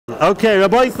Okay,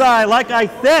 Rabbi Sai, like I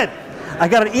said, I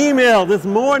got an email this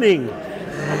morning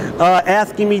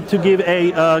asking me to give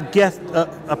a guest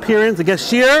appearance, a guest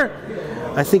shir.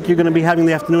 I think you're going to be having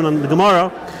the afternoon on the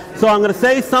Gemara. So I'm going to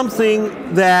say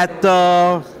something that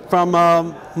from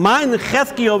mine and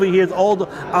Chesky over here, his old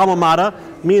alma mater.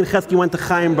 Me and Chesky went to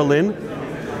Chaim Berlin,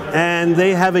 and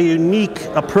they have a unique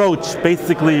approach,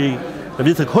 basically, of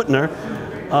Hutner.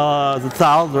 The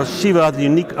Yeshiva has a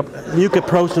unique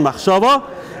approach in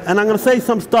Machshava, and I'm going to say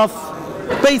some stuff,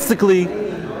 basically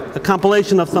a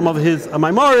compilation of some of his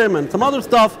Maimorim and some other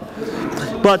stuff,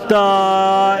 but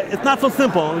it's not so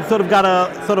simple. You sort of got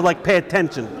to like pay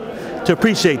attention to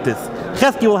appreciate this.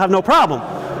 Chesky will have no problem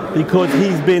because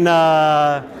he's been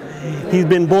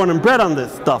born and bred on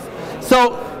this stuff.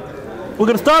 So we're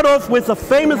going to start off with a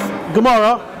famous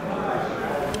Gemara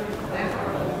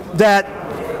that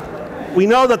we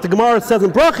know that the Gemara says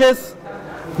in Brachos,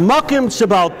 Makim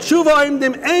Shabal Teshuvah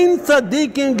Imdim Ein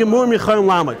Tzadikin Gemur Michayim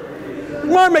Lamed. The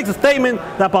Gemara makes a statement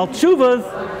that Baal Teshuvahs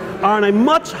are on a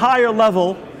much higher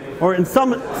level, or in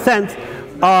some sense,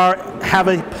 have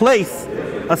a place,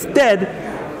 a stead,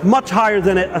 much higher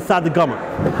than a Tzaddik Gomer.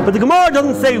 But the Gemara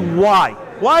doesn't say why.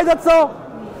 Why is that so?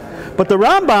 But the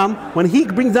Rambam, when he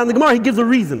brings down the Gemara, he gives a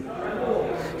reason.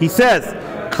 He says,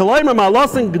 Kalayma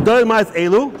Ma'alosin G'dol Ma'as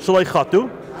Elu Shaloi Chatu.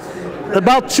 The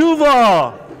Baal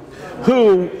Teshuvah,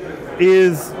 who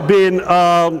is been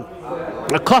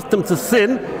accustomed to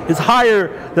sin, is higher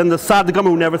than the Tzaddik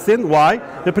Gomer who never sinned. Why?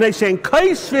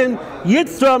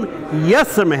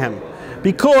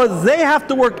 Because they have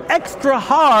to work extra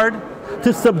hard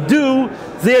to subdue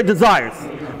their desires.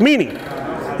 Meaning,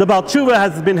 the Baal Teshuvah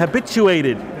has been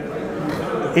habituated,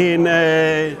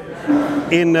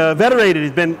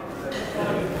 venerated,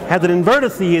 has an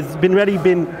inverticy,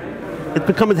 it's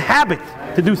become his habit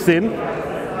to do sin.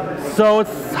 So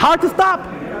it's hard to stop.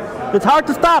 It's hard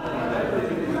to stop.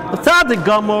 The Tzaddik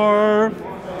Gomer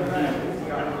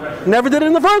never did it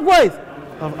in the first place.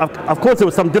 Of course, there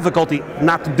was some difficulty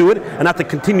not to do it and not to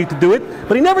continue to do it,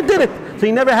 but he never did it. So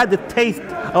he never had the taste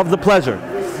of the pleasure.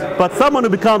 But someone who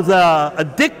becomes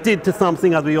addicted to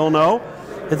something, as we all know,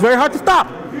 it's very hard to stop.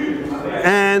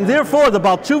 And therefore, the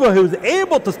Baal Teshuvah who is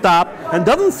able to stop and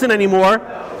doesn't sin anymore,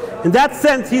 in that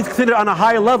sense, he's considered on a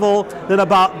higher level than a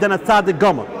Tzaddik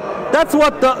Gomer. That's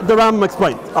what the Rambam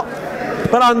explains. Oh.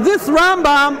 But on this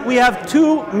Rambam, we have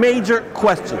two major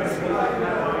questions.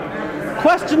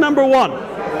 Question number one.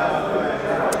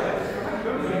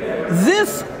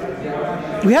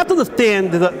 We have to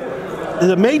understand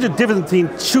there's a major difference between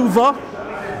Teshuvah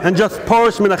and just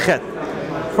Porish Min Hachet.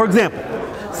 For example,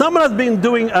 someone has been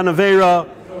doing an Aveira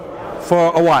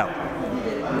for a while,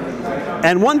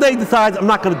 and one day decides, I'm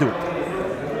not going to do it.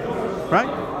 Right?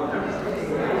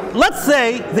 Let's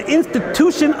say the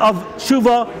institution of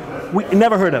Teshuvah we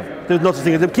never heard of. There's no such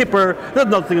thing as Yom Kippur, there's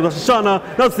no such thing as Rosh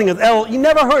Hashanah, no such thing as El. You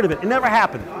never heard of it. It never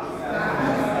happened.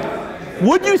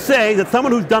 Would you say that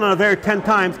someone who's done an Aveira 10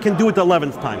 times can do it the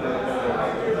 11th time?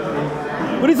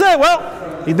 Would you say, well,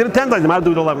 he did it 10 times, he might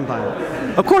do it 11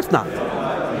 times? Of course not.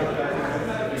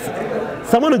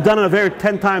 Someone who's done an Aveira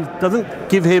 10 times doesn't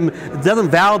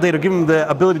validate or give him the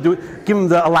ability to do it, give him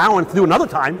the allowance to do another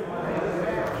time.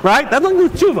 Right? That's nothing to do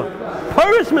with Teshuvah.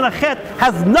 Porish Min Hachet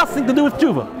has nothing to do with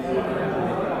Teshuvah.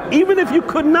 Even if you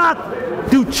could not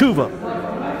do Teshuvah.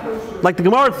 Like the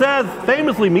Gemara says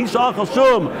famously, Mishal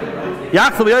Chashum,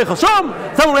 Yachsav Chashum,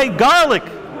 someone ate garlic.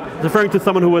 Referring to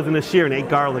someone who was in a shir and ate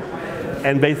garlic.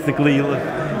 And basically,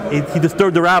 he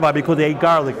disturbed the rabbi because he ate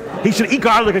garlic. He should eat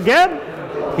garlic again?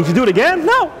 He should do it again?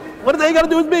 No. What do they got to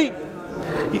do with me?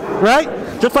 Right?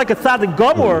 Just like a Tzaddik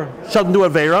Gomer shouldn't do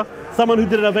Aveira, someone who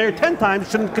did an Aveira 10 times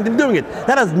shouldn't continue doing it.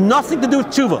 That has nothing to do with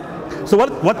Teshuvah. So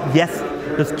what yes,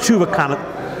 does Teshuvah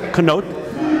connote?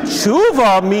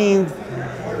 Teshuvah means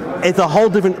it's a whole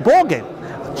different ballgame.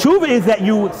 Teshuvah is that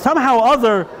you somehow or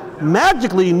other,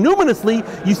 magically, numinously,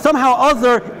 you somehow or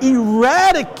other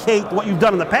eradicate what you've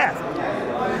done in the past.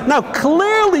 Now,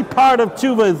 clearly part of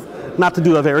Teshuvah is not to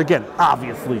do Aveira again,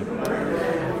 obviously.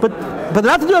 But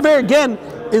not to do Aveira again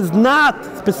is not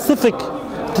specific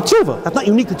to Teshuvah. That's not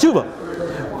unique to Teshuvah.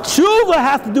 Teshuvah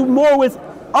has to do more with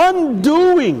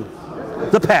undoing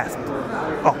the past.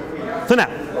 Oh, so now,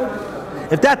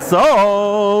 if that's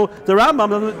so, the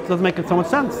Rambam doesn't make so much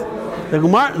sense. The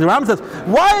Rambam says,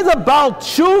 why is a Baal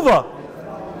Teshuvah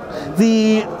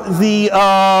the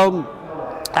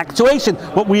actuation,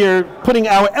 what we are putting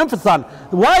our emphasis on?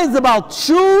 Why is the Baal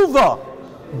Teshuvah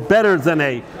better than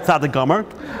a Tzaddik Gomer?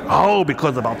 Oh,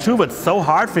 because the Baal Teshuvah, it's so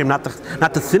hard for him not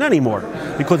to sin anymore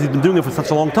because he's been doing it for such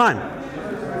a long time.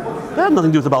 That has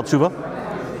nothing to do with the Baal Teshuvah.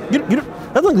 That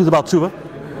has nothing to do with the Baal Teshuvah.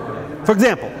 For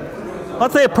example,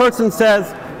 let's say a person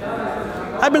says,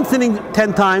 I've been sinning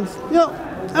 10 times.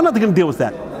 I'm not going to deal with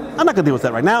that. I'm not going to deal with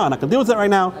that right now. I'm not going to deal with that right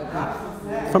now.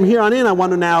 From here on in, I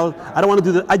want to now. I don't want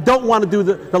to do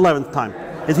the 11th time.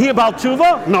 Is he about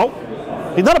tshuva? No,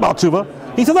 he's not about tshuva.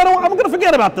 He says, I'm going to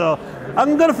forget about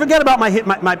I'm going to forget about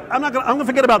I'm going to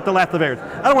forget about the last Averis.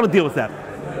 I don't want to deal with that.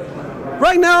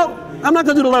 Right now, I'm not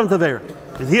going to do the 11th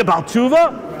Averis. Is he about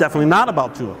tshuva? Definitely not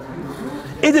about tshuva.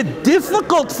 Is it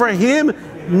difficult for him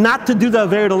not to do the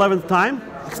Averis the 11th time?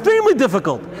 Extremely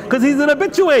difficult, because he's an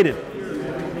habituated.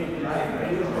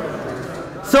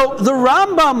 So the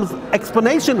Rambam's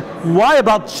explanation why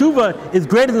about tshuva is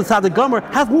greater than Tzaddik Gomer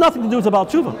has nothing to do with about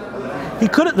tshuva. The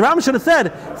Rambam should have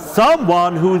said,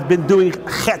 someone who's been doing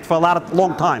chet for a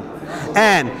long time,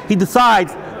 and he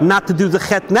decides not to do the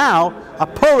chet now, a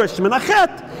porish min a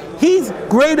chet, he's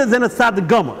greater than a Tzaddik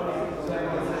Gomer.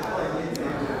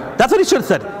 That's what he should have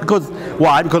said. Because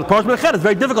why? Because porish min a chet is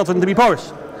very difficult for him to be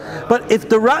porish. But if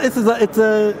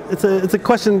it's a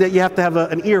question that you have to have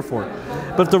an ear for.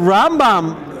 But if the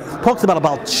Rambam talks about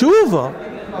tshuva,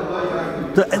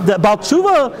 about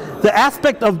tshuva, the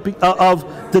aspect of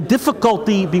the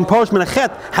difficulty being porish min a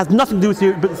chet has nothing to do with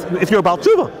if you're about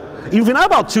tshuva. Even if you're not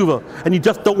about tshuva and you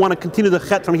just don't want to continue the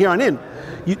chet from here on in,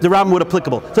 the Rambam would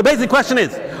applicable. So basically the question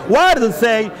is, why does it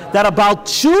say that about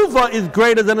tshuva is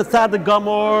greater than a tzaddik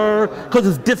gomer? Because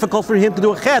it's difficult for him to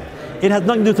do a chet. It has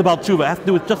nothing to do with about tshuva. It has to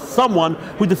do with just someone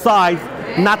who decides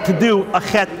not to do a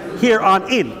chet here on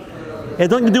in. It has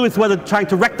nothing to do with whether trying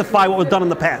to rectify what was done in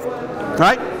the past.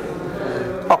 Right?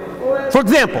 For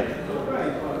example,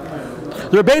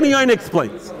 the Rabbi Yoina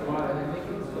explains.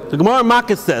 The Gemara in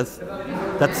Makkah says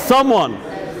that someone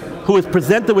who is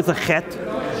presented with a chet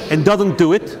and doesn't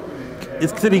do it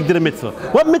is considered he did a mitzvah.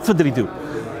 What mitzvah did he do?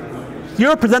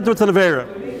 You're presented with an avera.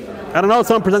 I don't know,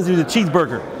 someone presents you with a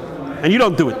cheeseburger and you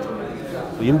don't do it.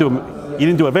 So you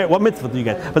didn't do avera. What mitzvah do you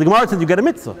get? But the Gemara says you get a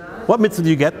mitzvah. What mitzvah do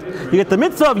you get? You get the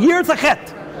mitzvah of yirz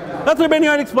hachet. That's what Rabbi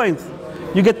Yoina explains.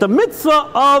 You get the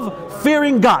mitzvah of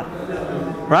fearing God.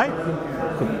 Right?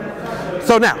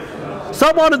 So now,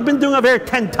 someone has been doing avera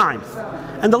 10 times.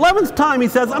 And the 11th time he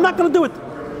says, I'm not going to do it.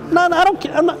 No, I don't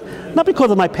care. Not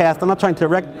because of my past. I'm not trying to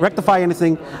rectify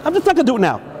anything. I'm just not going to do it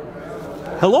now.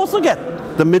 He'll also get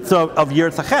the mitzvah of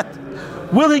yirz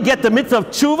hachet. Will he get the mitzvah of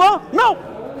tshuva? No,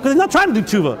 because he's not trying to do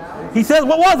tshuva. He says,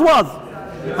 what was.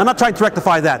 I'm not trying to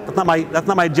rectify that. That's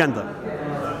not my agenda.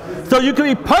 So you can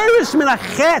be porish min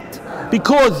hachet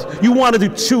because you want to do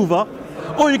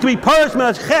tshuva, or you can be porish min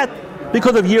hachet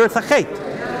because of yirz hachet.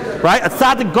 Right? A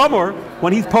tzaddik gomer,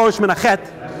 when he's porish min hachet,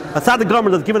 a tzaddik gomer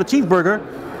that's given a cheeseburger,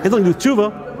 he doesn't do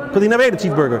tshuva because he never ate a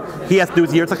cheeseburger. He has to do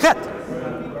his yirz hachet.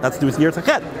 That's to do his yirz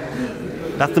hachet.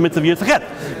 That's the mitzvah of yirz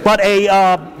hachet. But a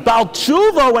Baal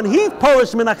tshuva, when he's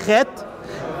porish min hachet,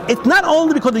 it's not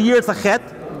only because of yirz hachet.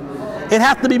 It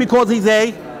has to be because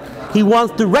he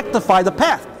wants to rectify the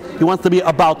past. He wants to be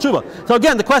a Baal tshuva. So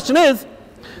again, the question is,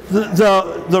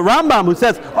 the Rambam who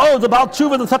says, the Baal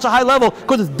tshuva is at such a high level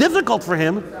because it's difficult for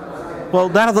him. Well,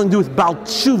 that has nothing to do with Baal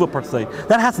tshuva per se.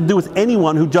 That has to do with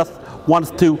anyone who just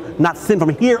wants to not sin from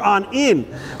here on in,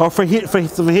 or from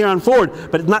here on forward.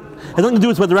 But it has nothing to do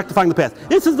with whether rectifying the past.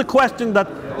 This is the question that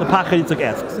the Pachad Yitzchak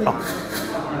asks.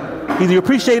 Either you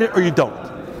appreciate it or you don't.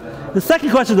 The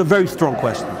second question is a very strong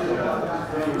question.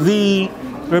 The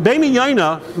Rabbi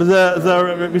Yoina,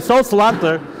 the Risol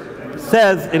Salanter,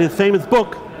 says in his famous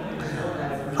book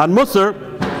on Musar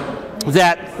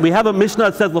that we have a Mishnah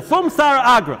that says Lafum Sara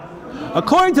Agra.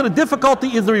 According to the difficulty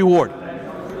is the reward.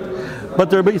 But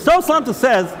the Rabbi Yisrael Salanter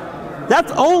says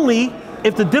that's only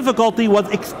if the difficulty was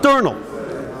external,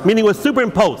 meaning was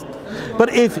superimposed.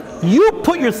 But if you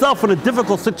put yourself in a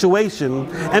difficult situation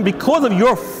and because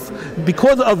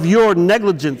of your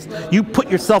negligence, you put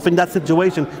yourself in that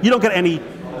situation, you don't get any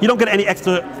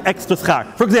extra schar.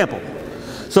 For example,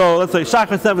 so let's say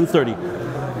Shachar 7:30.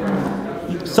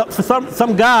 So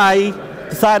some guy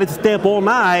decided to stay up all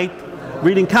night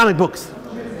reading comic books.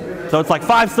 So it's like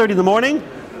 5:30 in the morning.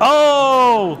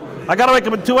 I gotta wake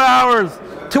up in 2 hours.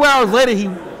 2 hours later, he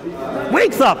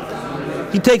wakes up.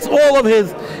 He takes all of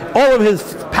his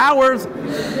powers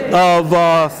of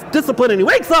discipline, and he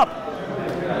wakes up.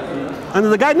 And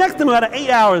there's a guy next to him who had an 8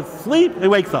 hours sleep. He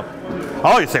wakes up.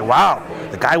 Oh, you say, wow,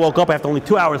 the guy woke up after only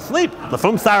 2 hours sleep.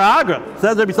 Lafum Sara Agra.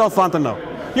 Says Rabbi Yisrael Salanter, no.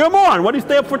 You're a moron. What do you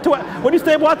stay up for 2 hours? What do you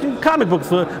stay up watching comic books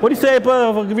for? What do you stay up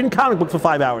reading comic books for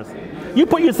 5 hours? You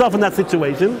put yourself in that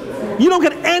situation. You don't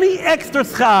get any extra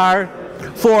schar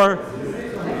for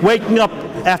waking up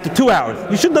after 2 hours.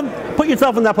 You shouldn't have put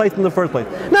yourself in that place in the first place.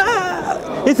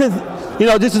 Now, this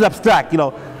is abstract.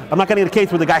 I'm not getting a case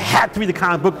where the guy had to read the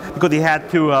comic book because he had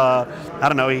to, I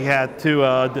don't know, he had to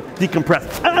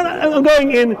decompress. I'm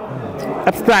going in an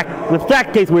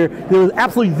abstract case where there was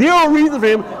absolutely zero reason for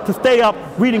him to stay up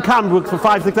reading comic books for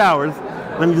 5-6 hours,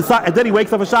 and then he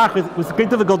wakes up a shach with great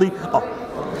difficulty. Oh,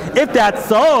 if that's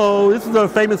so, this is a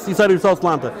famous Yeshivat Ohr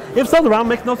Somayach. If so, the Rambam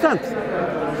makes no sense.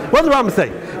 What does the Rambam say?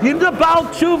 You're the Baal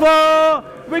Teshuvah.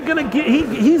 We're gonna get.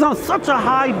 He's on such a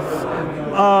high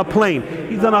plane.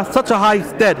 He's on such a high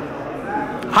stead,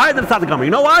 higher than the Tzaddik Gomer.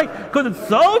 You know why? Because it's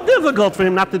so difficult for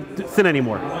him not to sin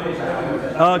anymore.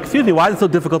 Excuse me. Why is it so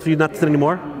difficult for you not to sin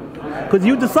anymore? Because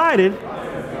you decided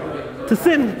to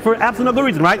sin for absolutely no good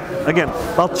reason, right? Again,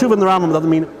 Baal Teshuvah in the Rambam doesn't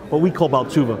mean what we call Baal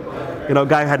Teshuvah. You know, a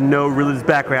guy who had no religious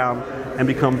background and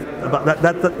becomes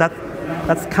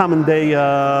that's common day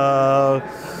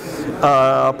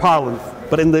parlance.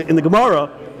 But in the Gemara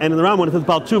and in the Rambam, when it says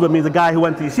Baal Teshuvah, it means a guy who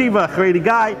went to yeshiva, a Haredi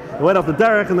guy, who went off the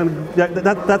derech, and then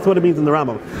that's what it means in the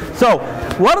Rambam. So,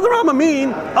 what does the Rambam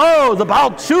mean? Oh, the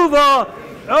Baal Teshuvah,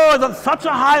 it's on such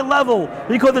a high level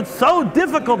because it's so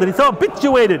difficult and he's so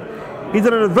habituated. He's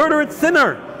an inveterate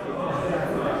sinner.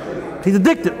 He's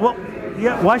addicted. Well,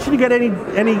 yeah. Why should he get any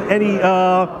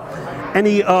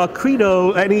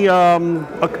credo,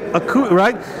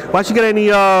 right? Why should he get any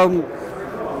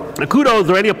kudos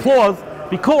or any applause?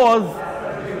 Because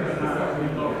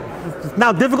it's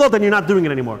now difficult and you're not doing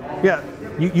it anymore. Yeah,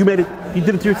 you made it. You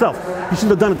did it to yourself. You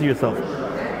shouldn't have done it to yourself.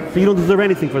 So you don't deserve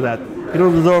anything for that. You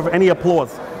don't deserve any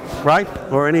applause, right?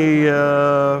 Or any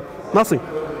nothing.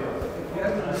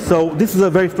 So this is a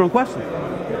very strong question.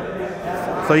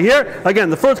 So here again,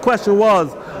 the first question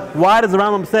was, why does the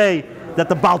Rambam say that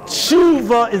the Baal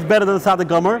Teshuvah is better than the Tzaddik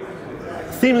Gomer?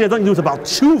 Seemingly, it has nothing to do with Baal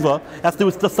Teshuvah. It has to do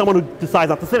with just someone who decides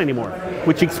not to sin anymore,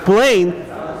 which explained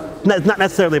it's not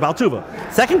necessarily Baal Teshuvah.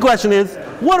 Second question is,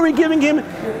 what are we giving him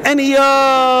any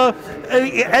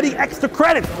extra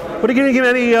credit? What are we giving him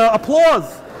any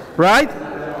applause? Right?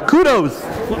 Kudos.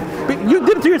 You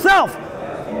did it to yourself.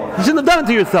 You shouldn't have done it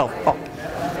to yourself. Oh.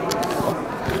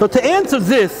 So to answer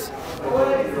this,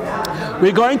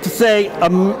 we're going to say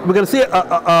we're going to see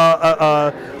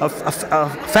a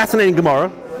fascinating Gemara.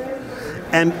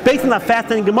 And based on that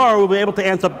fascinating Gemara, we'll be able to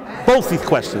answer both these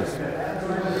questions.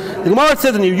 The Gemara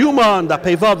says in Yuma, and that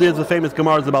Peivav, there's the famous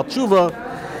Gemara about Teshuvah.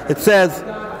 It says,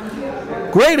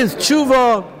 great is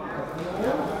Teshuvah,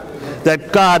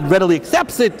 that God readily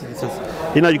accepts it. It says,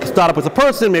 you can start up with a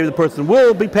person, maybe the person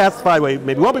will be pacified,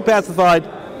 maybe won't be pacified.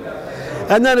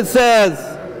 And then it says,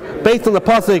 based on the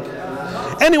pasuk,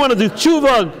 anyone who does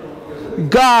Teshuvah,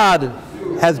 God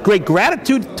has great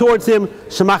gratitude towards him.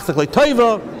 Shemach Tzach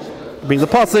Le'Toiva. Brings the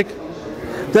pasuk.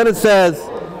 Then it says,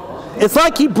 it's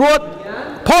like he brought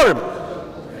parim.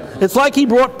 It's like he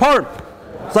brought parim.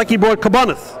 It's like he brought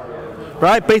kabbanas,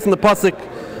 right? Based on the pasuk,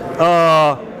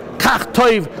 kach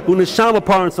toiv u'neshama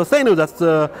parim sasenu. That's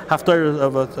the haftarah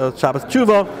of Shabbos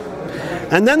Teshuvah.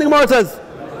 And then the Gemara says,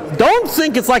 don't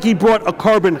think it's like he brought a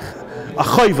carbon, a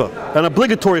chayva, an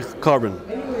obligatory carbon.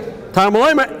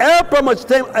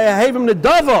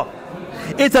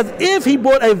 It's as if he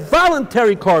brought a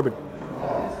voluntary carbon.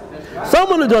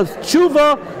 Someone who does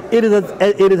teshuvah, it is as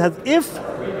if,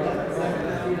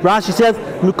 Rashi says,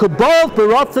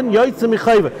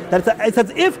 that it's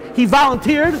as if he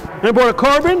volunteered and brought a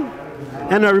carbon,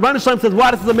 and Rabbi Shalom says,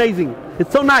 wow, this is amazing.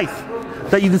 It's so nice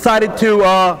that you decided to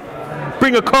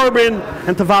bring a carbon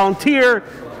and to volunteer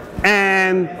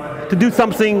and to do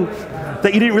something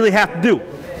that you didn't really have to do.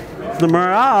 So the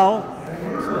moral,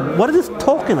 what is this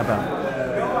talking about?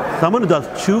 Someone who does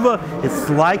teshuvah, it's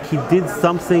like he did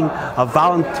something, a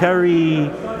voluntary,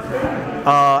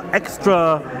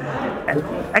 extra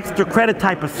credit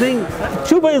type of thing.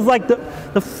 Teshuvah is like the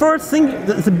first thing,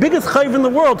 it's the biggest chayv in the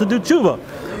world to do teshuvah.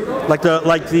 Like the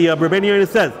Rabbi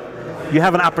says, you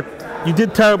have you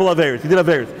did terrible averos, you did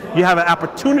averos. You have an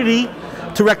opportunity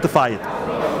to rectify it.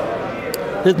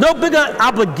 There's no bigger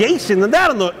obligation than that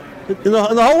in the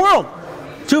whole world.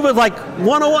 Teshuvah is like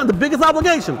 101, the biggest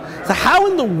obligation. So how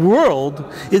in the world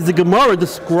is the Gemara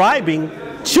describing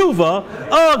teshuvah?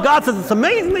 Oh, God says it's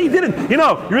amazing that you didn't. You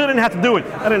really didn't have to do it.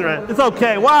 It's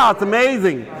okay. Wow, it's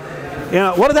amazing.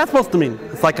 What is that supposed to mean?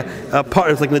 It's like a part.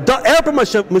 It's like it's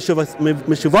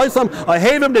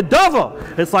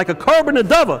like a carbon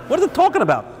nedava. What is it talking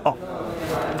about? Oh,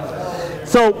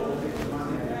 so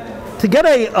to get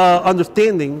a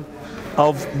understanding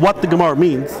of what the Gemara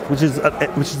means, which is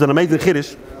an amazing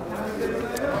chiddush.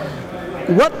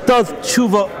 What does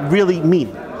teshuvah really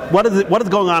mean? What is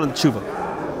going on in teshuvah?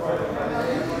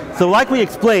 So, like we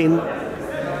explained,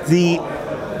 the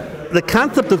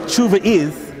concept of teshuvah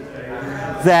is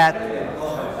that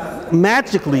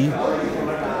magically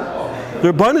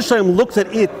The Rebbeinu Shalom looks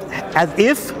at it as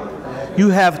if you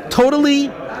have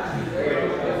totally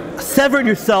severed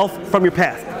yourself from your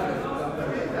past.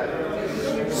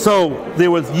 So there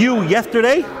was you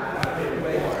yesterday,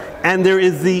 and there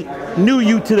is the new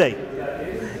you today.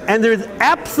 And there is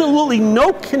absolutely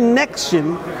no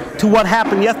connection to what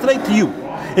happened yesterday to you.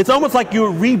 It's almost like you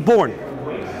were reborn.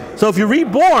 So if you're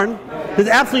reborn, there's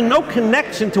absolutely no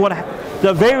connection to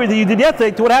the very that you did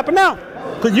yesterday to what happened now,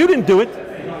 because you didn't do it.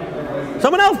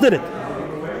 Someone else did it.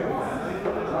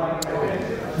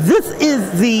 This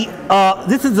is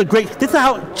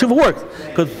how tshuva works.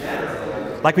 Because,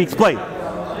 like we explained,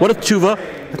 what is tshuva?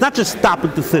 It's not just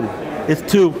stopping to sin. It's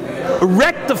to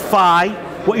rectify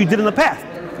what you did in the past.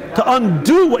 To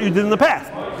undo what you did in the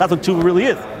past. That's what tshuva really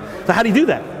is. So how do you do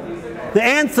that? The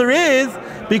answer is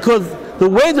because the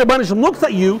way the Rebbeinu Shalom looks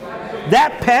at you,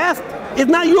 that past is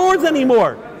not yours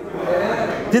anymore.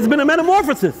 There's been a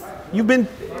metamorphosis. You've been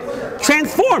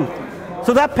transformed.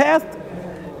 So that past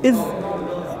is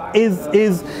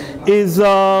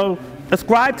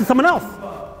ascribed to someone else,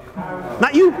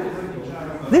 not you.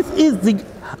 This is the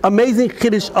amazing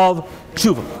chiddush of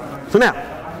tshuva. So now,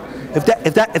 if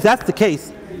that's the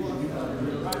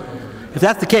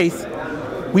case,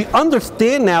 we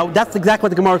understand now. That's exactly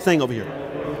what the Gemara is saying over here.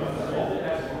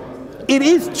 It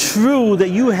is true that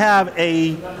you have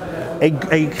a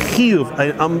chiyuv,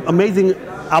 an amazing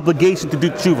obligation to do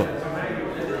tshuva.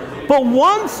 But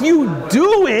once you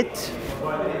do it,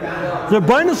 the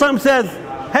Rebbeinu Shalom says,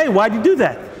 "Hey, why'd you do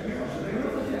that?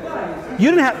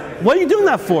 You didn't have. What are you doing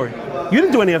that for? You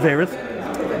didn't do any averos.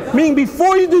 Meaning,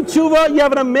 before you do tshuva, you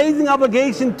have an amazing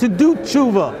obligation to do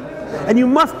tshuva, and you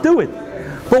must do it.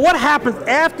 But what happens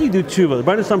after you do tshuva? The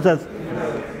Rebbeinu Shalom says,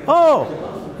 "Oh,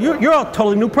 you're a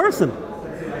totally new person.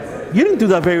 You didn't do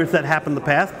the averos that happened in the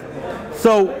past.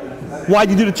 So, why'd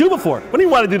you do the tshuva for? What do you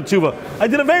want to do the tshuva? I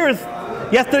did averos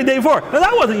yesterday, day before. No,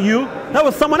 that wasn't you. That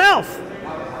was someone else."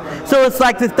 So it's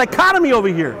like this dichotomy over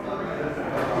here.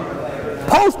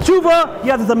 Post tshuva,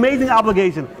 you have this amazing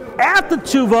obligation. After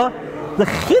tshuva, the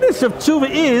chiddush of tshuva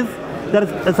is that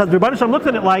as the Rebbeinu Shalom looks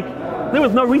at it like there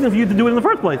was no reason for you to do it in the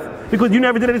first place because you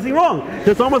never did anything wrong.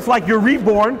 So it's almost like you're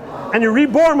reborn, and you're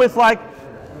reborn with like,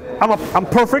 I'm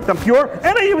perfect, I'm pure,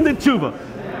 and I even did tshuva.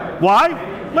 Why?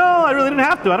 No, I really didn't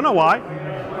have to. I don't know why.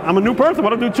 I'm a new person.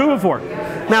 What do I do tshuva for?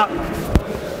 Now,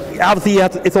 obviously,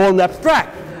 it's all in the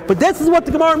abstract. But this is what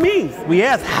the Gemara means. We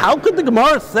ask, how could the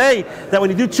Gemara say that when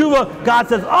you do tshuva, God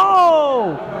says,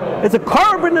 "Oh, it's a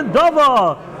korban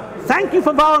nedava. Thank you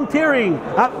for volunteering.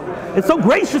 It's so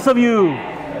gracious of you."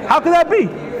 How could that be?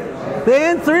 The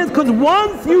answer is because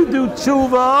once you do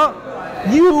tshuva,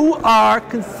 you are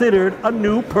considered a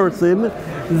new person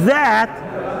that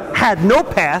had no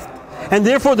past, and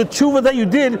therefore the tshuva that you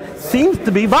did seems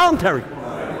to be voluntary.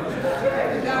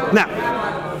 Now,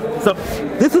 so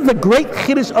this is the great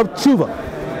chiddush of tshuva.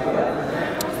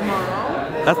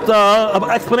 That's the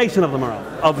explanation of the Gemara,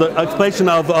 of the explanation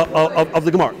of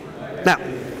the Gemara. Now,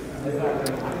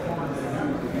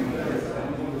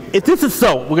 if this is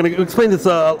so, we're going to explain this.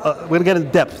 We're going to get in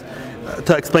depth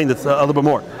to explain this a little bit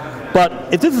more. But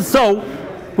if this is so,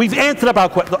 we've answered up our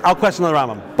question on the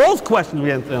Rambam. Both questions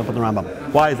we answered up on the Rambam.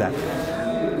 Why is that?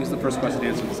 At least the first question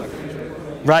answered the second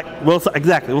question. Right. Well,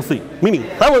 exactly. We'll see. Meaning,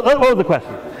 what was the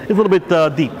question? It's a little bit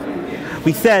deep.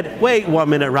 We said, wait 1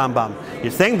 minute, Rambam.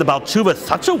 You're saying the Baal Tshuva is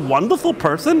such a wonderful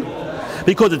person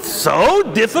because it's so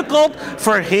difficult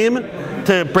for him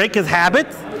to break his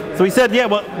habits? So he said, yeah,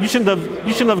 well, you shouldn't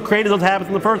have created those habits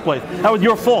in the first place. That was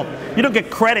your fault. You don't get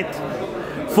credit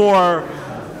for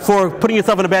putting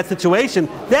yourself in a bad situation.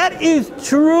 That is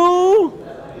true.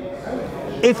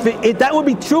 If that would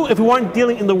be true if we weren't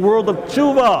dealing in the world of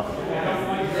tshuva.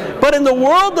 But in the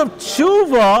world of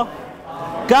tshuva,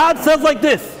 God says like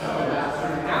this: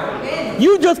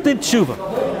 you just did tshuva.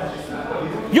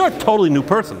 You're a totally new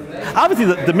person. Obviously,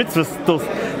 the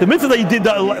mitzvah that you did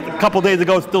a couple days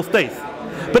ago still stays.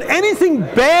 But anything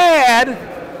bad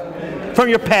from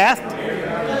your past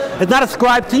is not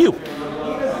ascribed to you.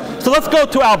 So let's go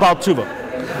to our Baal Tshuva.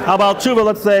 Our Baal Tshuva,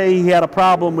 let's say he had a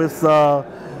problem with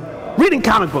reading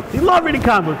comic books. He loved reading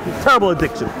comic books. It's a terrible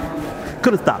addiction.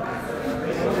 Couldn't stop.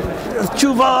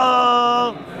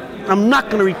 Tshuva, I'm not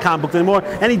going to read comic books anymore.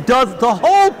 And he does the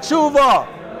whole tshuva,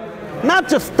 not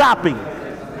just stopping.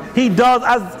 He does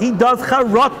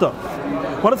charata.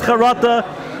 What is charata?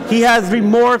 He has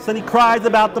remorse and he cries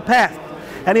about the past.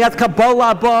 And he has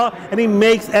kabbalah ba, and he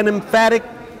makes an emphatic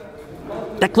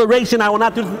declaration: I will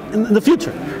not do this in the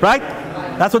future. Right?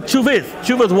 That's what tshuva is.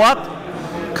 Tshuva is what?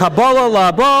 Kabbalah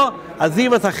laba,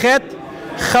 azivas achet,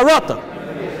 charata.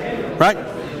 Right?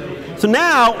 So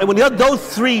now, when you have those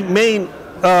three main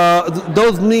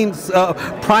those means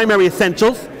primary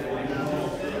essentials.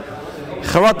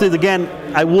 Charata is, again,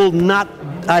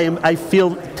 I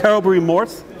feel terrible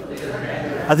remorse.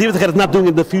 Yeshivat is not doing it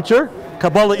in the future.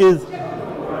 Kabbalah is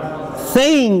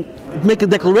saying, make a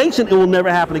declaration, it will never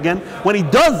happen again. When he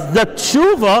does the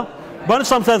Teshuvah, Baruch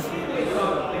Hashem says,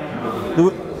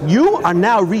 you are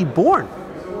now reborn.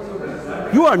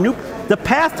 You are new. The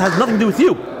past has nothing to do with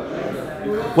you.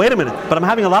 Wait a minute, but I'm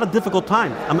having a lot of difficult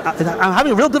time. I'm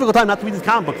having a real difficult time not to read these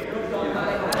comic books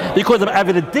because I've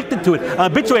been addicted to it.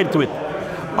 I'm habituated to it.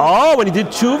 Oh, when you did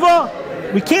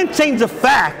Teshuvah, we can't change the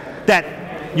fact that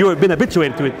you've been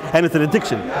habituated to it and it's an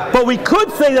addiction. But we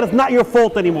could say that it's not your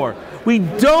fault anymore. We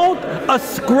don't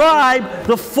ascribe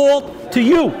the fault to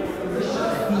you.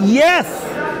 Yes,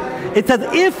 it's as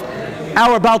if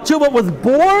our Baal Teshuvah was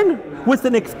born with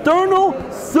an external,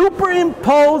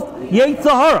 superimposed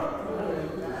Yetzer Hara.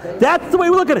 That's the way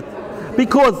we look at it.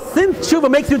 Because since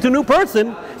Teshuvah makes you into a new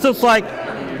person, so it's like,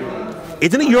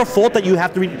 isn't it your fault that you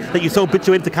have to read, that you're so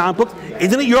habituated to comic books?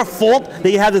 Isn't it your fault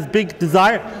that you have this big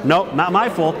desire? No, not my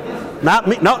fault. Not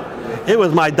me. No, it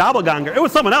was my doppelganger. It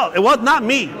was someone else. It was not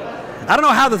me. I don't know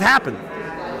how this happened.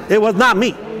 It was not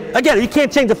me. Again, you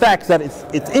can't change the facts that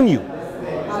it's in you.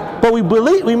 But we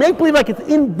make believe like it's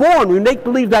inborn. We make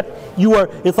believe that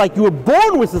it's like you were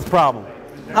born with this problem.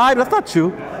 That's not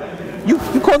true. You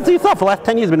caused it to yourself. For the last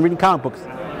 10 years you've been reading comic books.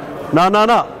 No.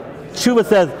 Teshuvah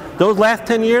says those last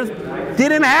 10 years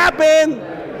didn't happen.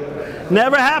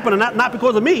 Never happened, and not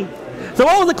because of me. So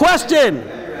what was the question?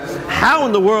 How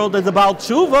in the world is about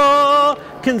Teshuvah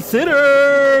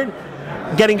considered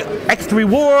getting extra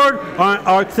reward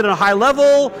or considered a high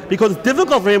level because it's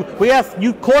difficult for him? We ask,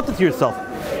 you caused it to yourself.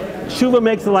 Teshuvah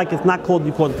makes it like it's not called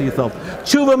you caused it to yourself.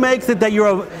 Teshuvah makes it that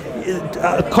you're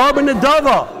a carbon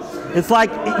nedava. It's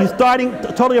like you're starting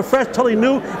totally afresh, totally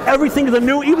new. Everything is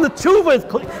anew. Even the Teshuvah is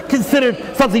considered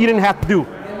something you didn't have to do.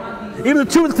 Even the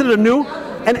Teshuvah is considered anew.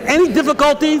 And any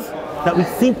difficulties that we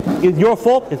think is your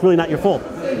fault, it's really not your fault.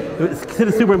 It's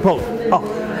considered superimposed. Oh,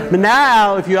 but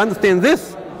now if you understand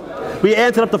this, we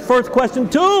answered up the first question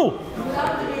too.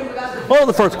 What was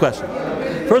the first question?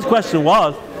 First question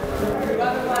was,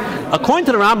 according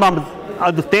to the Rambam's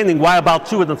understanding why about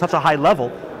Teshuvah is on such a high level,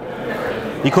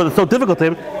 because it's so difficult to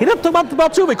him, he didn't talk about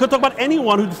Teshuvah. He could talk about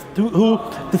anyone who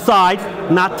decides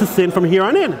not to sin from here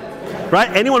on in. Right?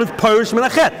 Anyone who's Parish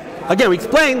Menachet. Again, we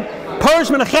explained,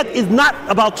 Parish Menachet is not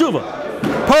about Teshuvah.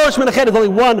 Parish Menachet is only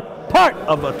one part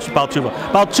of about Teshuvah.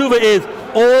 About Teshuvah is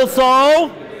also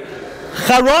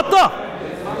Charata,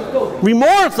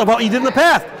 remorse about what you did in the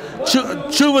past.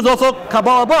 Teshuvah is also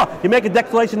Kabbalah Ba. You make a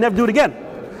declaration, never do it again.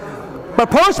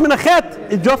 But Parish Menachet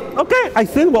is just, okay, I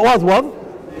sinned, what was.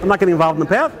 I'm not getting involved in the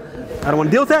past. I don't want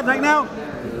to deal with that right now.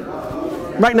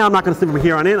 Right now I'm not going to sin from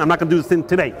here on in. I'm not going to do the sin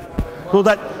today. So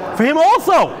that, for him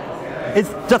also, it's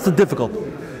just as difficult.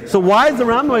 So why is the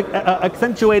Rambam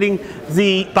accentuating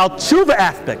the about Teshuvah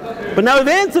aspect? But now we've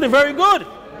answered it very good.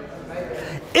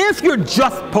 If you're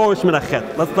just Porish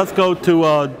Menachet, let's go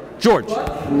to George.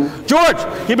 George,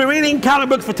 you've been reading comic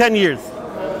books for 10 years.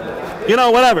 You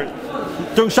know, whatever.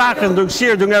 Doing shotgun, doing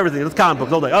shear, doing everything. It's comic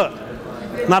books all day.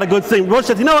 Not a good thing. Rosh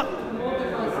says, you know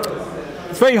what?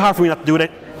 It's very hard for me not to do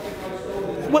it.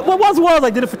 What was. I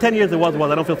did it for 10 years. It was.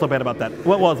 I don't feel so bad about that.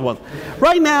 What was.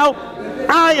 Right now,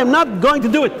 I am not going to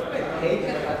do it.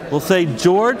 We'll say,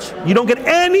 George, you don't get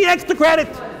any extra credit.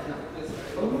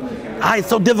 It's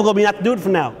so difficult for me not to do it for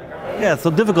now. Yeah, it's so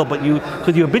difficult, but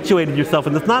because you habituated yourself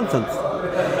in this nonsense.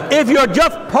 If you're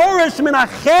just Porish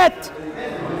Menachet,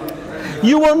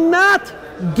 you will not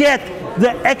get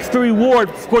the extra reward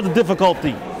for the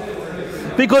difficulty.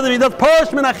 Because if you're just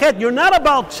Porish Menachet, you're not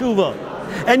about Teshuvah.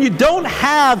 And you don't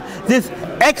have this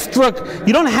extra,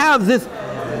 you don't have this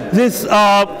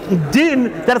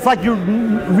din that it's like you're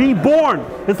reborn.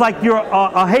 It's like you're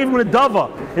a haven with a dava.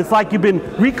 It's like you've been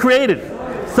recreated.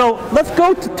 So let's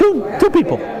go to two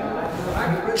people.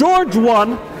 George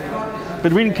 1,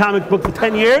 been reading comic books for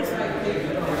 10 years.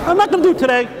 I'm not going to do it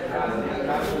today.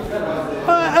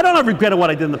 I don't have regret of what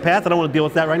I did in the past. I don't want to deal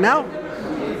with that right now.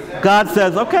 God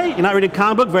says, okay, you're not reading a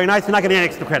comic book, very nice, you're not getting any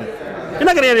extra credit. You're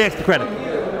not getting any extra credit.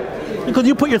 Because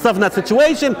you put yourself in that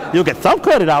situation, you'll get some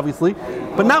credit, obviously,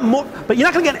 but not more. But you're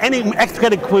not going to get any extra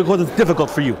credit because it's difficult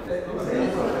for you.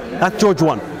 That's George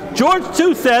 1. George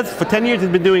 2 says, for 10 years he's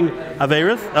been doing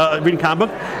Averis, reading comic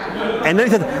book, and then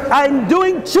he says, I'm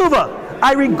doing Teshuvah.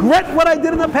 I regret what I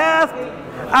did in the past.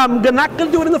 I'm not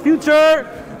going to do it in the future.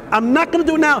 I'm not going to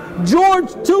do it now.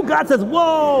 George 2, God says,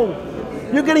 whoa,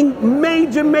 you're getting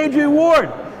major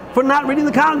reward for not reading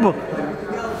the comic book.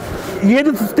 You hear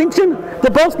the distinction?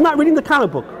 They're both not reading the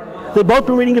comic book. They've both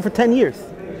been reading it for 10 years.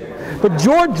 But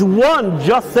George 1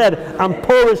 just said, I'm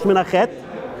Polish min achet.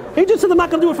 He just said, I'm not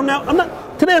going to do it from now.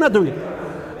 Today I'm not doing it.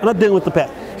 I'm not dealing with the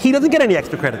past. He doesn't get any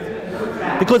extra credit.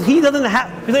 Because he doesn't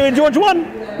have, because in George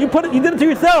 1, you did it to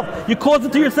yourself. You caused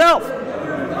it to yourself.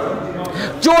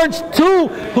 George 2,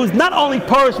 who's not only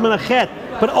Polish min achet,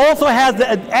 but also has the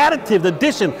additive, the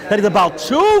addition that is about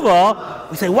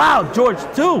Teshuvah, we say, wow, George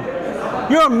 2,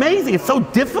 you're amazing. It's so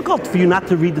difficult for you not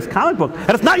to read this comic book.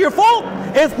 And it's not your fault.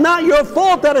 It's not your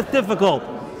fault that it's difficult.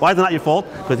 Why is it not your fault?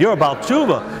 Because you're about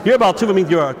Teshuvah. You're about Teshuvah means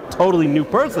you're a totally new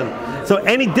person. So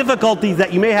any difficulties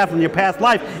that you may have from your past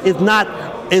life is not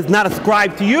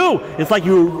ascribed to you. It's like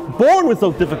you were born with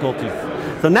those difficulties.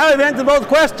 So now we've answered those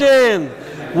questions.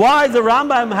 Why the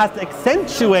Rambam has to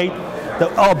accentuate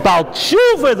that about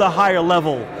Teshuvah is a higher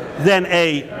level than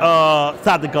a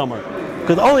Tzaddik Gomer.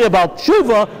 Because only about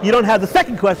Teshuvah, you don't have the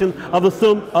second question of the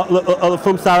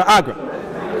from Sarah Agra.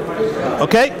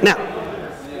 Okay? Now,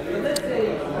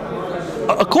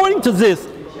 according to this,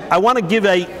 I want to give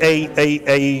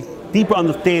a deeper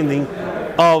understanding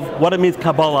of what it means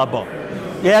Kabbalah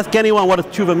Haba. You ask anyone what does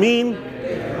Teshuvah mean,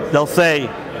 they'll say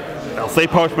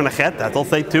Parish Menachet, that they'll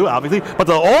say too, obviously, but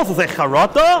they'll also say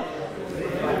Charata.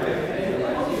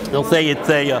 They'll say it's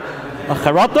a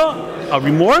Charata, a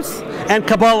remorse, and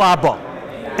Kabbalah Haba,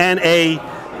 and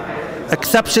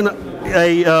accepting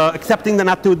that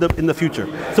not to in the future.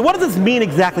 So what does this mean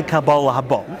exactly, Kabbalah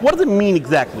Haba? What does it mean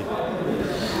exactly?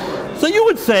 So you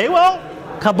would say, well,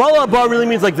 Kabbalah Haba really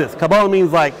means like this. Kabbalah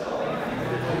means like,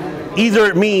 either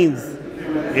it means,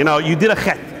 you did a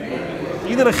chet.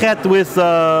 You did a chet with,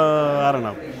 I don't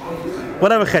know,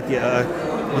 whatever chet,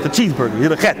 with a cheeseburger. You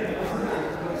did a chet.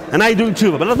 And now you're doing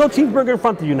tshuva, but there's no cheeseburger in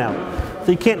front of you now.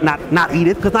 So you can't not eat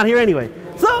it, because it's not here anyway.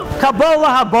 So,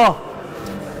 Kabbalah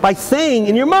Haba, by saying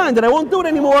in your mind that I won't do it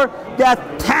anymore, that's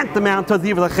tantamount to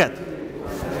Yeshivat Ohr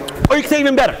Somayach. Or you can say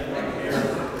even better.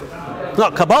 No,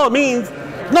 Kabbalah means,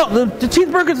 no, the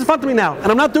cheeseburger is in front of me now,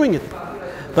 and I'm not doing it.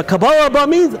 But Kabbalah Haba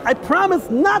means, I promise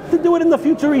not to do it in the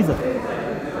future either.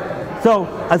 So,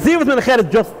 Yeshivat Ohr Somayach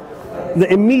is just the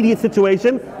immediate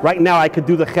situation. Right now I could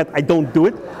do the chet, I don't do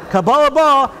it. Kabbalah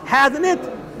Haba has in it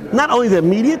not only the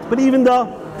immediate, but even the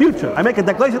future. I make a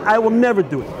declaration, I will never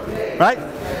do it. Right?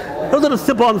 Those are the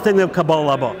simple understanding of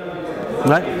Kabbalah Haba.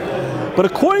 Right? But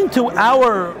according to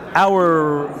our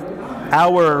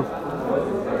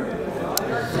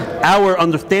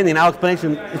understanding, our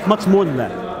explanation, it's much more than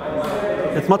that.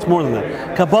 It's much more than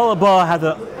that. Kabbalah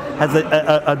Haba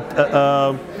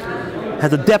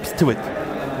has a depth to it.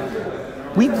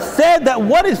 We said that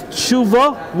what is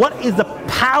Teshuvah? What is the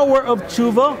power of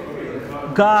Teshuvah?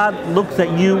 God looks at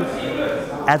you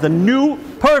as a new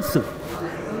person,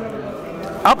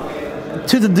 up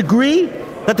to the degree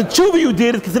that the Teshuvah you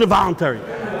did is considered voluntary.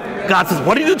 God says,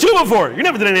 what do you do Teshuvah for? You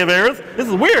never did any of errors. This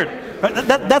is weird. Right?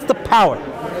 That's the power.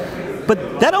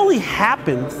 But that only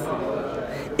happens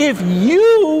if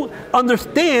you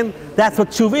understand that's what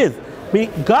Teshuvah is. I mean,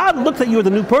 God looks at you as a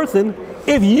new person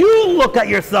if you look at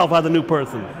yourself as a new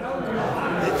person.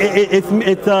 It's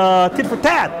tit for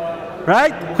tat,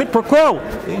 right? Quid pro quo.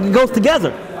 It goes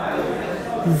together.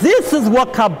 This is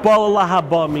what Kabbalah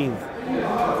Haba means.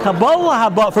 Kabbalah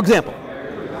Haba, for example,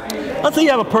 let's say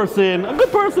you have a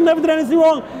good person, never did anything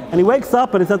wrong, and he wakes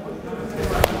up and he says,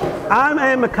 I'm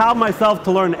going to call myself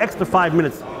to learn an extra 5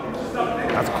 minutes.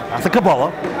 That's a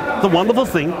Kabbalah. It's a wonderful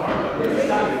thing.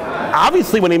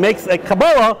 Obviously, when he makes a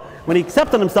Kabbalah, when he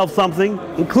accepted himself something,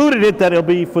 included it that it'll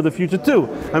be for the future too.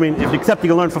 I mean, if you accept you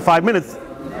can learn for 5 minutes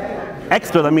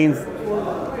extra, that means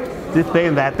this day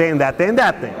and that day and that day and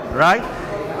that day, right?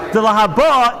 The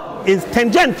lahaba is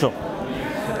tangential.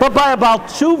 But by about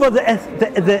Teshuvah,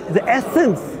 the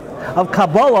essence of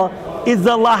Kabbalah is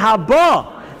the lahaba.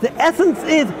 The essence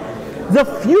is the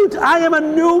future. I am a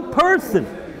new person.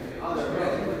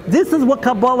 This is what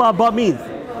Kabbalah Haba means.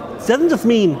 It doesn't just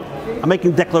mean I'm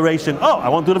making a declaration, I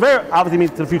won't do the very, obviously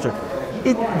means to the future.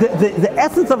 The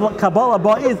essence of what Kabbalah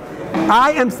Haba is,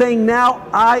 I am saying now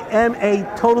I am a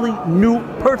totally new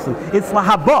person. It's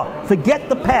lahaba. Forget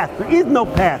the past. There is no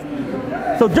past.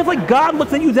 So just like God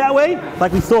looks at you that way,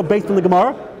 like we saw based on the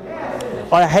Gemara,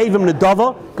 or Havim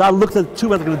Nedava, God looks at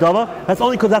Teshuvah as a Nedava, that's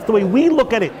only because that's the way we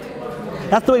look at it.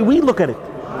 That's the way we look at it.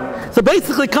 So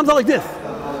basically it comes out like this.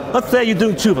 Let's say you're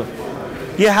doing Teshuvah.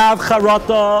 You have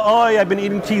charata, I've been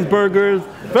eating cheeseburgers,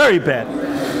 very bad.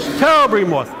 Terrible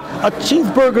remorse. A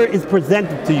cheeseburger is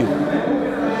presented to you.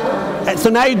 And so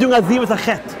now you're doing Yeshivat Ohr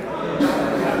Somayach.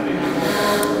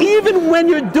 Even when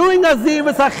you're doing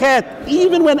Yeshivat Ohr Somayach,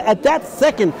 even when at that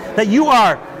second that you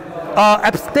are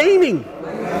abstaining,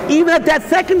 even at that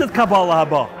second is Kabbalah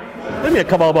Haba. What do you mean a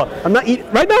Kabbalah Abba? I'm not eating.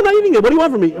 Right now, I'm not eating it. What do you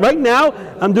want from me? Right now,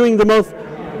 I'm doing the most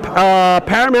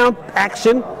paramount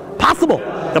action possible.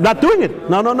 I'm not doing it.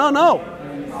 No.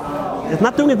 It's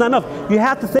not doing it, it's not enough. You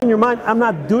have to say in your mind, I'm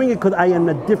not doing it because I am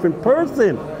a different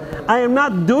person. I am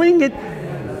not doing it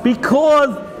because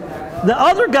the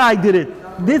other guy did it.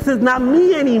 This is not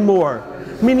me anymore.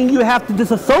 Meaning you have to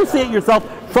disassociate yourself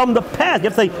from the past. You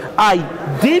have to say, I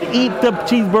did eat the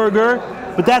cheeseburger,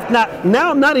 but that's not, now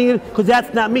I'm not eating it because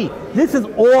that's not me. This is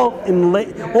all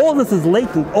all this is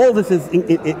latent, all this is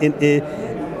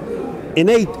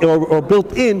innate or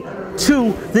built in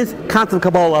to this concept of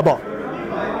Kabbalah Abba.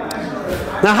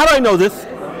 Now, how do I know this?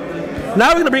 Now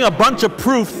we're going to bring a bunch of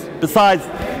proofs besides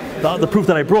the proof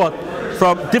that I brought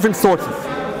from different sources.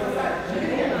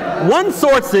 One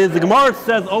source is, the Gemara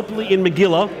says openly in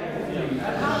Megillah,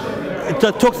 it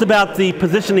talks about the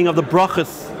positioning of the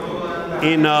brachas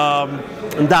in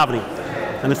davening.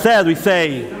 And it says, we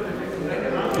say,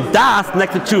 das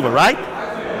next to Teshuvah, right?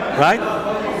 Right?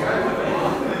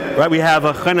 We have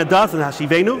a Chana das and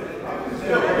Hashivenu,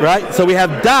 right? So we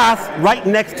have das right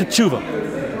next to Teshuvah.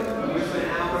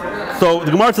 So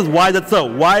the Gemara says, why is that so?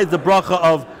 Why is the bracha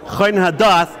of Chana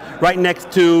das right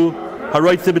next to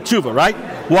Haroitze b'Teshuvah, right?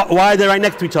 Why are they right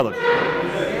next to each other?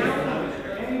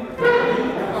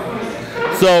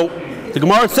 So the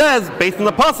Gemara says, based on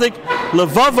the pasuk,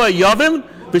 levava yavim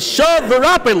v'shav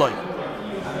v'rapeloi.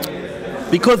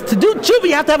 Because to do tshuva,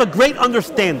 you have to have a great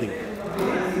understanding.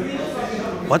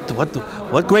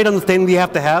 What great understanding do you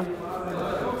have to have?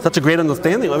 Such a great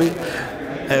understanding. I mean,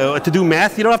 to do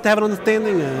math, you don't have to have an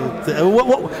understanding.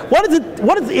 What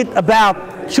is it about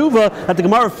tshuva that the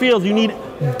Gemara feels you need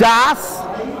das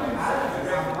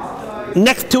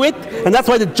next to it, and that's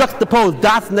why they juxtapose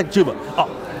das next to tshuva. Oh,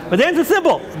 but the answer is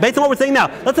simple. Based on what we're saying now,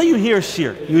 let's say you hear a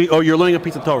shir, or you're learning a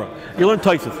piece of Torah. You learn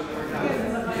Tosfos,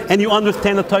 and you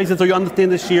understand the Tosfos, or you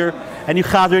understand the shir, and you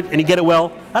chazir it, and you get it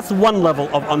well. That's one level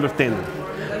of understanding.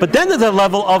 But then there's a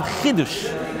level of chidush.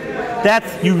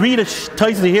 That's you read a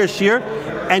Tosfos, you hear a shir,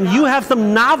 and you have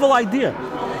some novel idea.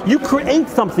 You create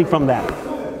something from that,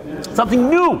 something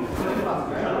new.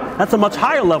 That's a much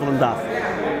higher level than das.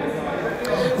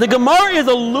 The Gemara is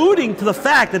alluding to the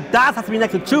fact that das has to be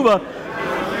next to tshuva.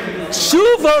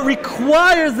 Tshuva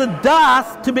requires the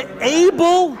das to be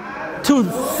able to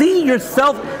see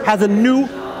yourself as a new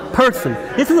person.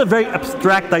 This is a very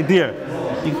abstract idea.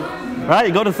 Right?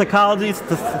 You go to psychology.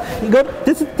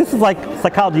 This is like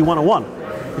psychology 101.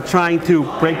 You're trying to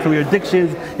break from your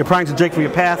addictions. You're trying to break from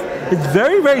your past. It's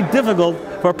very, very difficult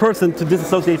for a person to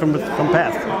disassociate from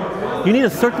past. You need a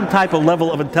certain type of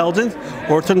level of intelligence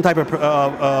or a certain type of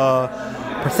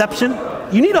perception.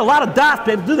 You need a lot of das to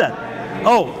be able to do that.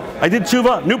 Oh, I did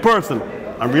tshuva, new person.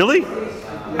 I'm really?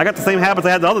 I got the same habits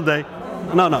I had the other day.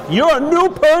 No. You're a new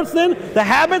person. The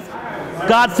habits,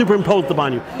 God superimposed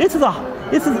upon you. This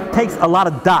takes a lot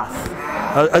of das,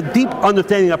 a deep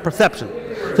understanding of perception.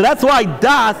 So that's why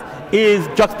das is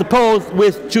juxtaposed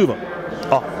with tshuva.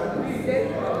 Oh.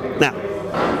 Now,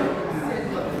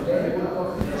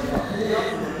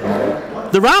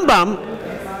 the Rambam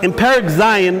in Perek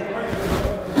Zayin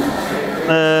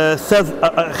says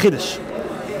a chiddush.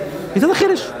 He says a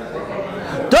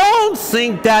chiddush. Don't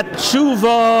think that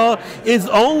tshuva is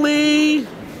only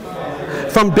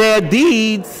from bad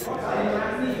deeds.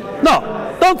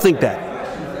 No, don't think that.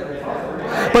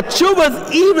 But tshuva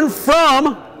is even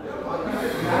from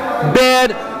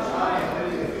bad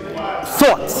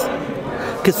thoughts.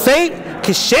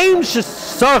 Kishem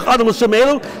shesarach adam l'shem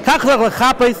elu, kach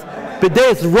lechapes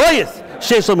b'deis royes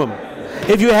sheish lamum.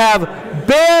 If you have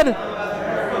bad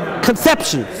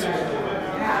conceptions,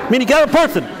 meaning you have a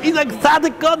person, he's like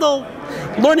tzaddik gadol,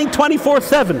 learning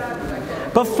 24/7,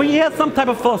 but he has some type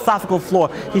of philosophical flaw.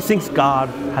 He thinks God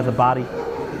has a body.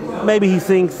 Maybe he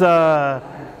thinks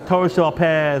Torah Shel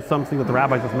Peh is something that the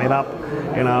rabbis just made up,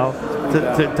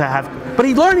 to have. But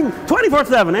he's learning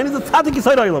 24/7, and he's a tzaddik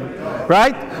yisod olam,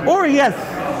 right? Or he has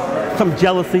some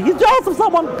jealousy. He's jealous of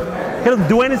someone. He doesn't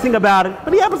do anything about it,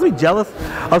 but he happens to be jealous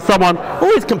of someone,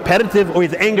 or he's competitive, or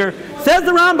he's anger. Says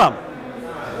the Rambam,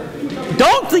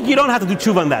 don't think you don't have to do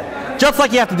tshuva on that. Just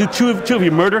like you have to do tshuva if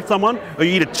you murder someone, or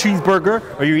you eat a cheeseburger,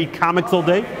 or you eat comics all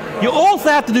day. You also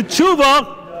have to do tshuva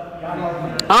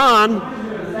on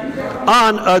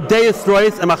deis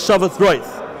rois and machshavas rois.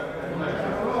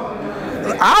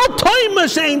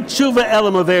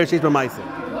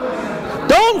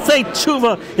 Don't say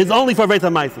tshuva is only for Veis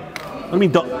HaMaisa. I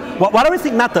mean, why do we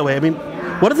think not that way? I mean,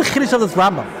 what is the chiddush of this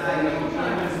Rambam?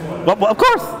 Well, of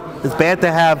course, it's bad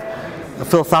to have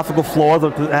philosophical flaws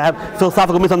or to have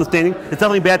philosophical misunderstanding. It's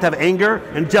definitely bad to have anger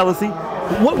and jealousy.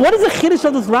 What is the chiddush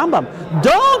of this Rambam?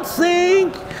 Don't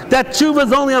think that tshuva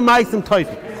is only a ma'asim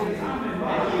toifim?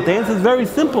 The answer is very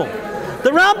simple. The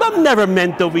Rambam never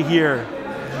meant over here.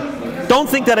 Don't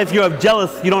think that if you're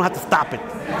jealous, you don't have to stop it.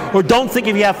 Or don't think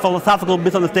if you have philosophical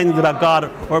misunderstandings about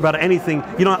God or about anything,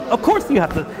 you don't. Of course you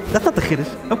have to. That's not the chiddush.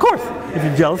 Of course, if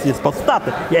you're jealous, you're supposed to stop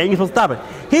it. You're angry, you're supposed to stop it.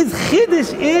 His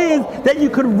chiddush is that you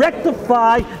could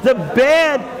rectify the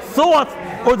bad thoughts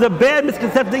or the bad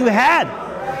misconceptions that you had.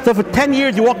 So for 10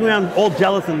 years you're walking around all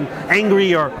jealous and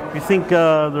angry, or you think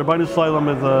the Rabbi Shalom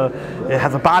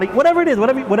has a body, whatever it is,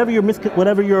 whatever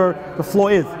the flaw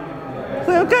is.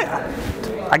 Say, okay,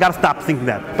 I got to stop thinking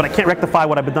that, but I can't rectify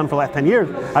what I've been done for the last 10 years.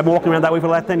 I've been walking around that way for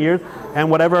the last 10 years, and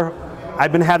whatever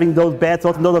I've been having those bad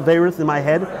thoughts and those virus in my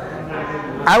head,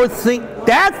 I would think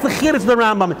that's the chiddush of the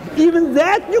Rambam. Even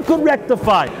that you could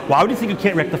rectify. Why would you think you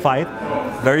can't rectify it?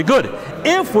 Very good.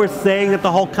 If we're saying that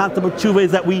the whole concept of tshuva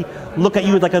is that we look at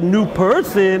you as like a new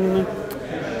person,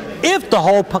 if the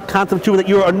whole concept of tshuva is that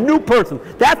you're a new person,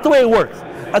 that's the way it works.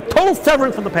 A total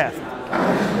severance from the past.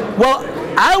 Well,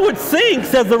 I would think,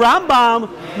 says the Rambam,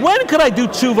 when could I do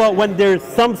tshuva? When there's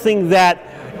something that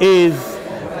is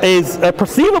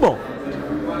perceivable.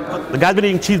 The guy's been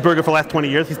eating cheeseburger for the last 20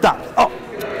 years. He stops. Oh,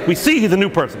 we see he's a new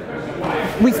person.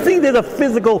 We see there's a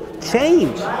physical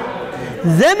change.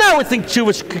 Then I would think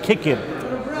tshuva should kick in.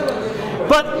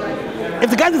 But if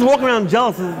the guy's just walking around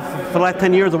jealous for the last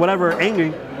 10 years or whatever,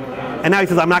 angry, and now he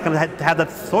says, I'm not going to have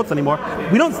that thoughts anymore,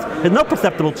 there's no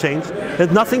perceptible change.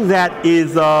 There's nothing that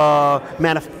is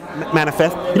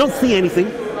manifest. You don't see anything.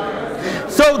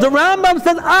 So the Rambam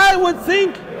says, I would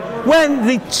think when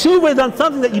the tshuva is on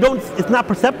something that it's not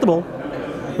perceptible,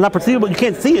 not perceivable, you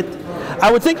can't see it,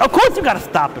 I would think, of course you got to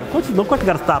stop it. Of course you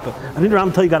got to stop it. I think the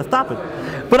Rambam tell you got to stop it.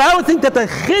 But I would think that the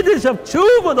chiddush of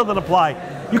tshuva doesn't apply.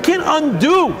 You can't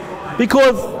undo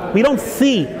because we don't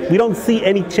see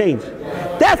any change.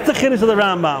 That's the chiddush of the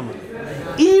Rambam.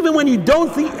 Even when you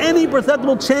don't see any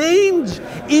perceptible change,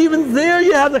 even there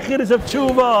you have the chiddush of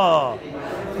tshuva,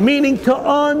 meaning to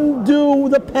undo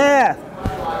the past.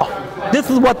 This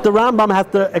is what the Rambam has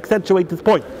to accentuate this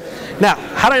point. Now,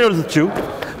 how do I know this is true?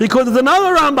 Because there's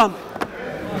another Rambam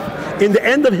in the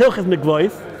end of Hilchos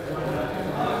Mikvos.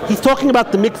 He's talking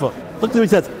about the mikvah. Look at what he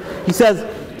says. He says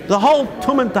the whole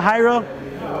Tumah and Tahira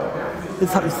is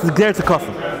Geretz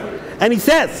HaKosov. And he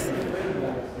says,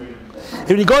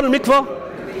 if you go to the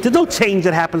mikvah, there's no change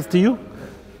that happens to you.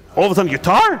 All of a sudden you're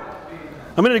tar.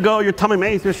 A minute ago you're tummy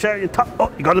mace, you're sharing, you're tar.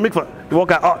 Oh, you go to the mikvah. You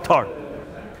walk out, oh, tar.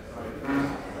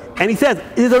 And he says,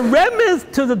 there's a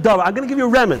remez to the davar. I'm going to give you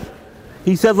a remez.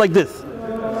 He says like this.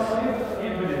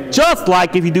 Just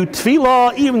like if you do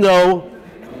tefillah, even though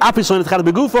you can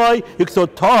so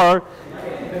tar.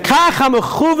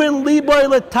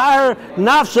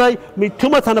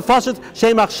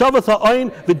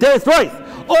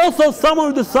 Also, someone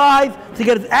who decides to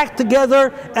get his act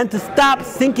together and to stop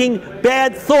thinking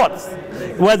bad thoughts,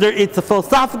 whether it's a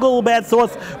philosophical bad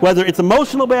thoughts, whether it's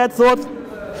emotional bad thoughts.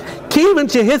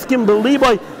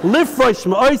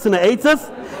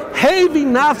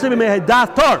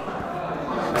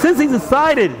 Since he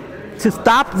decided to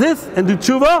stop this and do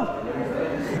tshuva,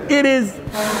 it is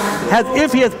as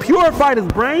if he has purified his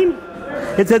brain.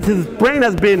 It says his brain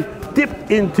has been dipped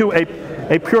into a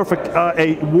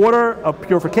water of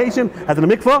purification, as in a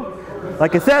mikvah.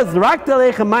 Like it says,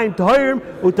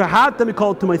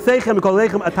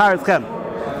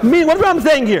 meaning what is Ram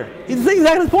saying here? He's saying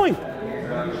exactly his point.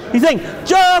 He's saying,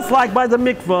 just like by the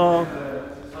mikvah,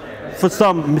 for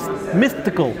some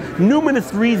mystical,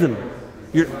 numinous reason,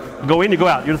 you go in, you go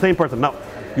out, you're the same person. No,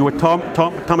 you were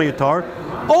Tamei Yatar.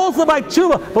 Also by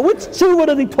tshuva, but which tshuva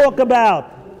does he talk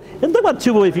about? He doesn't talk about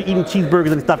tshuva if you're eating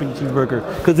cheeseburgers and you stop eating cheeseburger,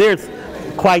 because there it's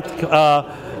quite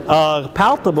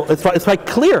palpable. It's quite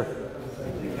clear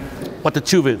what the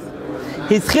tshuva is.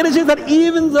 His chiddush is that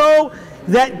even though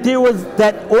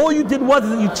that all you did was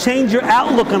that you changed your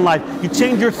outlook on life, you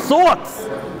changed your thoughts.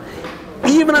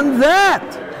 Even on that,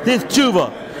 there's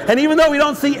tshuva, and even though we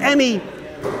don't see any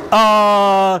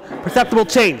perceptible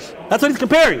change, that's what he's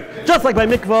comparing. Just like by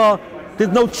mikvah,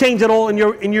 there's no change at all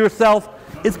in yourself.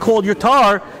 It's called your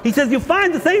tar. He says you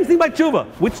find the same thing by tshuva.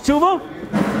 Which tshuva?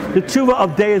 The tshuva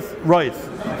of Deis Rois.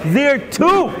 There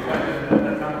too,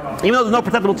 even though there's no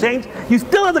perceptible change, you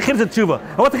still have the chiddush of tshuva.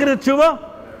 And what's the chiddush of tshuva?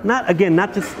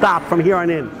 Not just stop from here on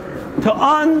in. To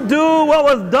undo what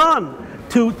was done.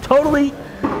 To totally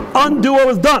undo what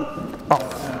was done.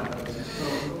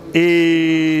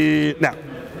 Now,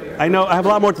 I know I have a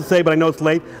lot more to say, but I know it's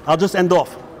late. I'll just end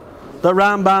off. The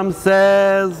Rambam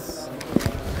says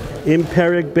in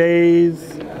Perek Beis,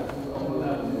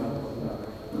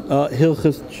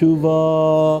 Hilchos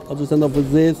Tshuva, I'll just end off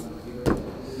with this.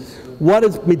 What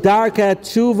is midarka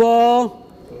tshuva?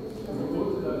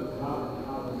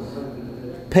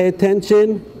 Pay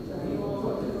attention.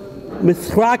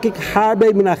 Mischrakik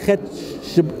harbe minachet.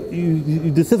 You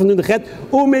desist from doing the chet.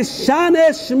 Umishane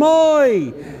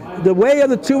shmoi. The way of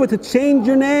the tshuva to change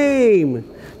your name.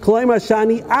 Kloimar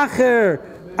shani acher.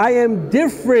 I am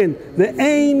different.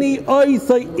 Ve'eni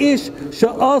oisai ish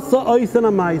sha'asa oisan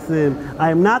amaisim. I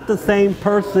am not the same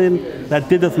person that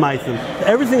did this maisim.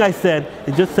 Everything I said,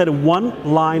 it just said in one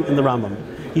line in the Rambam.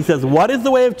 He says, what is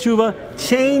the way of tshuva?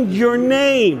 Change your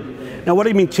name. Now, what do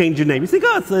you mean change your name? You think,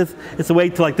 oh, it's a way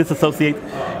to like disassociate,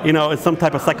 it's some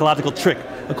type of psychological trick.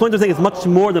 According to the thing, it's much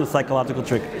more than a psychological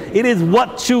trick. It is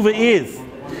what tshuva is.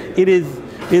 It is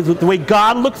the way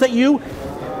God looks at you,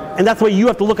 and that's the way you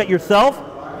have to look at yourself.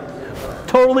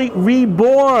 Totally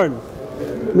reborn.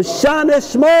 Mishane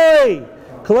shmoi.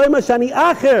 Koloima shani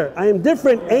acher. I am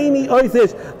different. Eini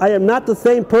oisish. I am not the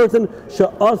same person.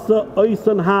 Sha'asa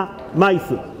oisan ha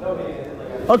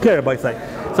maisim. Okay, Rabbi say.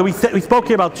 So we spoke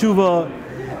here about tshuva,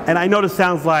 and I know this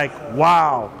sounds like,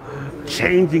 wow,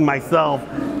 changing myself,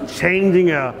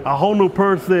 changing a whole new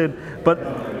person, but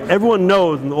everyone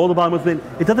knows, and all the Bible Muslims,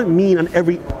 it doesn't mean on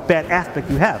every bad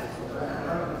aspect you have.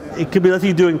 It could be, let's say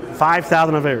you're doing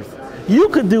 5,000 averas. You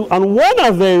could do on one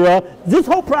avera, this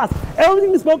whole process,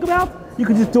 everything we spoke about, you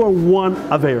could just do on one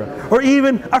avera, or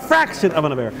even a fraction of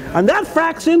an avera. On that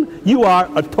fraction, you are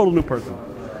a total new person.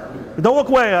 Don't walk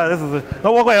away.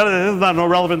 Don't walk away. This is not no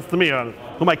relevance to me. Who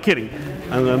am I kidding?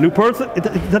 And a new person,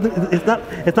 it's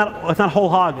not whole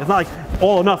hog. It's not like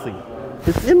all or nothing.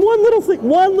 It's in one little thing.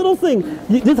 One little thing.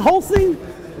 This whole thing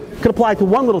could apply to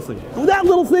one little thing. That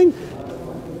little thing,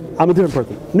 I'm a different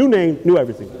person. New name, new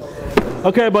everything.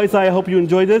 Okay, boys. I hope you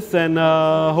enjoyed this, and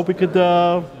hope we could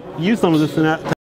use some of this in that.